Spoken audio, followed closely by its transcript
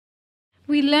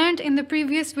We learned in the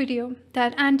previous video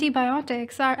that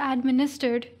antibiotics are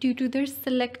administered due to their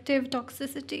selective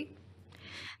toxicity.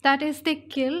 That is, they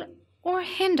kill or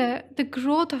hinder the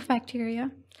growth of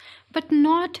bacteria, but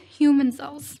not human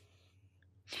cells.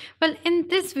 Well, in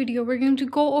this video, we're going to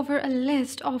go over a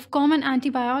list of common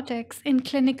antibiotics in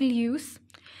clinical use,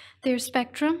 their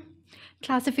spectrum,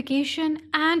 classification,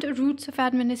 and routes of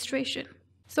administration.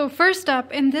 So first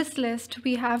up in this list,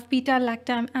 we have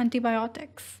Beta-Lactam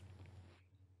antibiotics.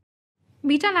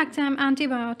 Beta-Lactam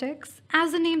antibiotics,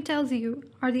 as the name tells you,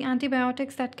 are the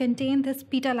antibiotics that contain this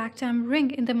beta-lactam ring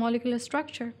in the molecular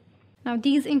structure. Now,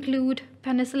 these include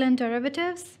penicillin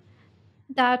derivatives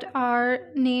that are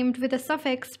named with the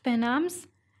suffix penems,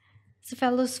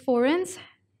 cephalosporins,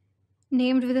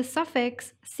 named with the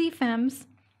suffix cephems,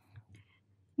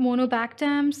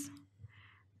 monobactams,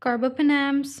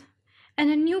 carbapenems, and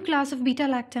a new class of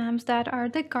beta-lactams that are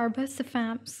the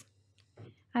carbapenems.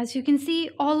 As you can see,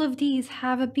 all of these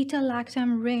have a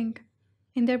beta-lactam ring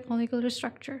in their molecular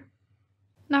structure.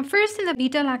 Now, first in the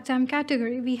beta-lactam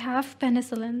category, we have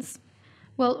penicillins.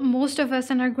 Well, most of us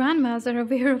and our grandmas are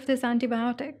aware of this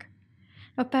antibiotic.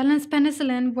 Now,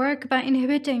 penicillin work by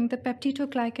inhibiting the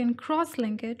peptidoglycan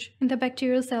cross-linkage in the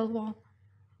bacterial cell wall.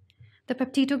 The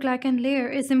peptidoglycan layer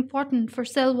is important for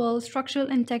cell wall structural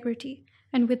integrity,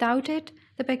 and without it,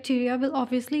 the bacteria will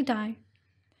obviously die.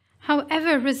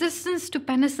 However, resistance to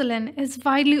penicillin is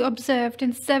widely observed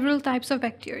in several types of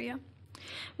bacteria,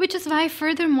 which is why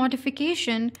further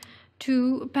modification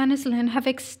to penicillin have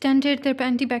extended their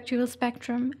antibacterial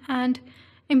spectrum and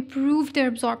improved their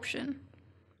absorption.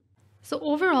 So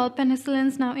overall,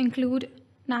 penicillins now include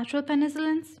natural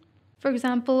penicillins, for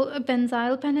example,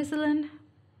 benzyl penicillin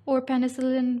or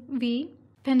penicillin V,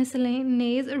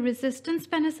 penicillinase resistance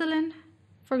penicillin,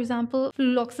 for example,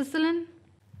 fluoxetine,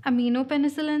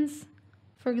 aminopenicillins,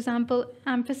 for example,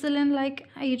 ampicillin-like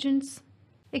agents,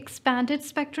 expanded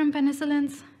spectrum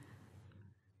penicillins,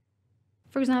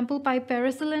 for example,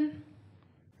 piperacillin,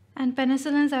 and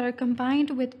penicillins that are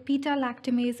combined with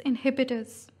beta-lactamase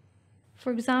inhibitors,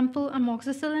 for example,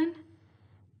 amoxicillin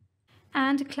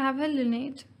and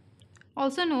clavulinate,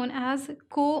 also known as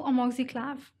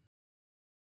co-amoxiclav.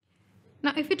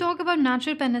 Now, if we talk about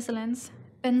natural penicillins,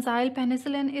 benzyl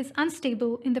penicillin is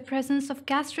unstable in the presence of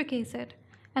gastric acid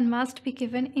and must be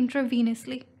given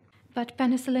intravenously. But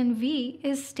penicillin V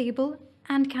is stable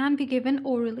and can be given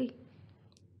orally.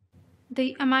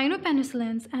 The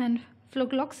aminopenicillins and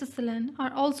fluoxetine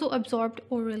are also absorbed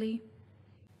orally.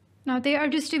 Now, they are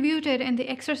distributed in the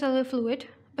extracellular fluid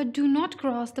but do not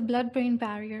cross the blood-brain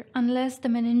barrier unless the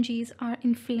meninges are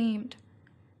inflamed.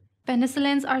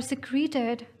 Penicillins are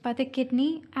secreted by the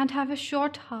kidney and have a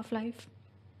short half-life.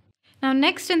 Now,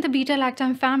 next in the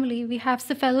beta-lactam family, we have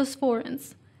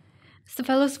cephalosporins.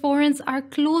 Cephalosporins are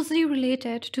closely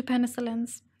related to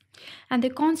penicillins, and they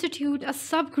constitute a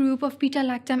subgroup of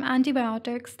beta-lactam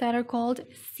antibiotics that are called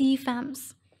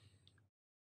cephems.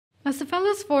 Now,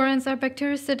 cephalosporins are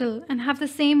bactericidal and have the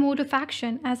same mode of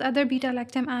action as other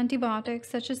beta-lactam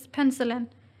antibiotics such as penicillin,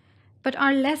 but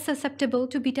are less susceptible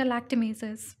to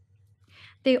beta-lactamases.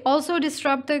 They also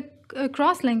disrupt the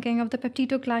cross-linking of the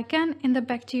peptidoglycan in the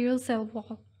bacterial cell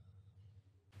wall.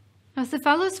 Now,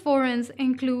 cephalosporins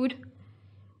include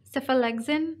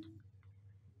cephalexin,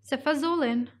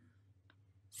 cefazolin,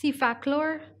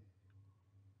 cefaclor,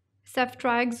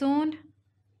 ceftriaxone,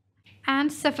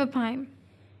 and cefepime.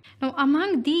 Now,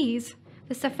 among these,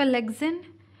 the cephalexin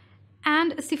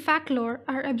and cefaclor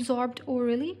are absorbed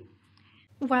orally,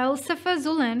 while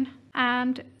cefazolin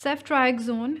and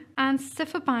ceftriaxone and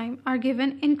cefepime are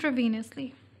given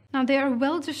intravenously. Now, they are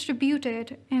well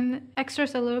distributed in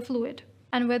extracellular fluid,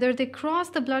 and whether they cross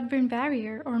the blood-brain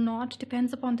barrier or not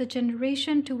depends upon the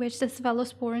generation to which the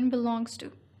cephalosporin belongs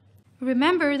to.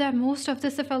 Remember that most of the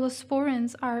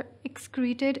cephalosporins are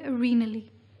excreted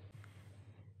renally.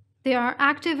 They are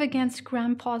active against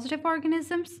gram-positive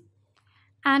organisms,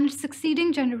 and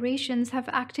succeeding generations have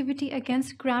activity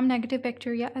against gram-negative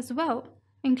bacteria as well,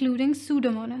 including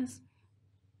Pseudomonas.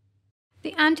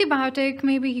 The antibiotic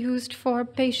may be used for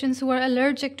patients who are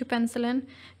allergic to penicillin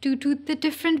due to the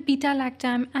different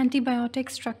beta-lactam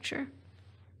antibiotic structure.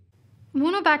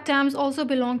 Monobactams also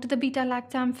belong to the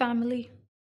beta-lactam family.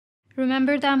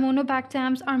 Remember that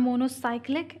monobactams are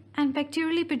monocyclic and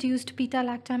bacterially produced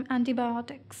beta-lactam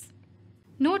antibiotics.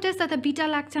 Notice that the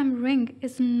beta-lactam ring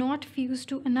is not fused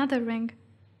to another ring,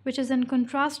 which is in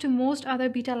contrast to most other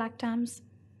beta-lactams.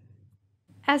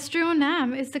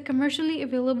 Aztreonam is the commercially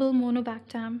available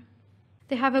monobactam.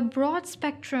 They have a broad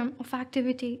spectrum of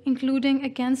activity, including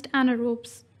against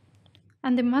anaerobes,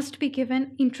 and they must be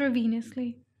given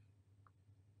intravenously.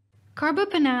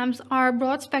 Carbapenems are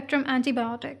broad-spectrum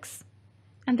antibiotics,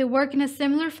 and they work in a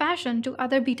similar fashion to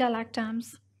other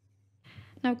beta-lactams.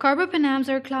 Now, carbapenems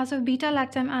are a class of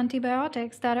beta-lactam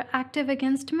antibiotics that are active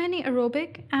against many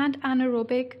aerobic and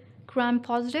anaerobic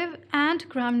gram-positive and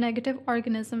gram-negative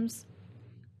organisms.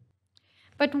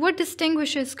 But what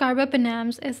distinguishes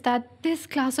carbapenems is that this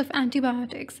class of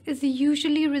antibiotics is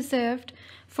usually reserved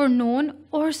for known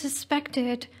or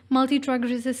suspected multi-drug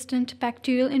resistant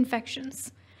bacterial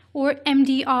infections, or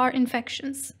MDR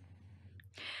infections.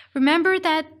 Remember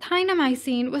that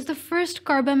Thienamycin was the first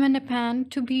carbamazepine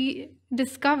to be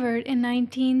discovered in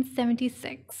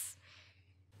 1976.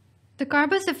 The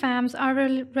carbacefams are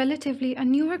relatively a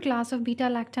newer class of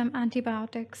beta-lactam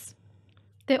antibiotics.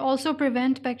 They also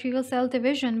prevent bacterial cell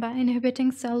division by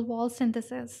inhibiting cell wall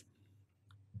synthesis.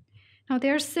 Now, they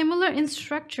are similar in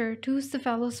structure to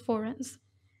cephalosporins,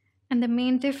 and the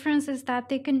main difference is that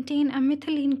they contain a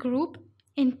methylene group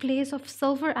in place of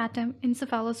sulfur atom in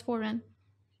cephalosporin.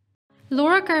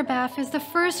 Loracarbaf is the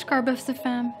first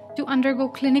carbacefam to undergo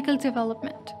clinical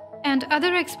development, and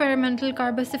other experimental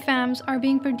carbacefams are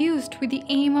being produced with the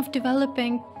aim of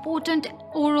developing potent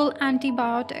oral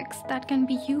antibiotics that can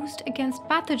be used against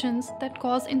pathogens that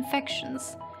cause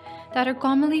infections that are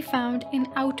commonly found in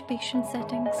outpatient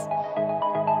settings.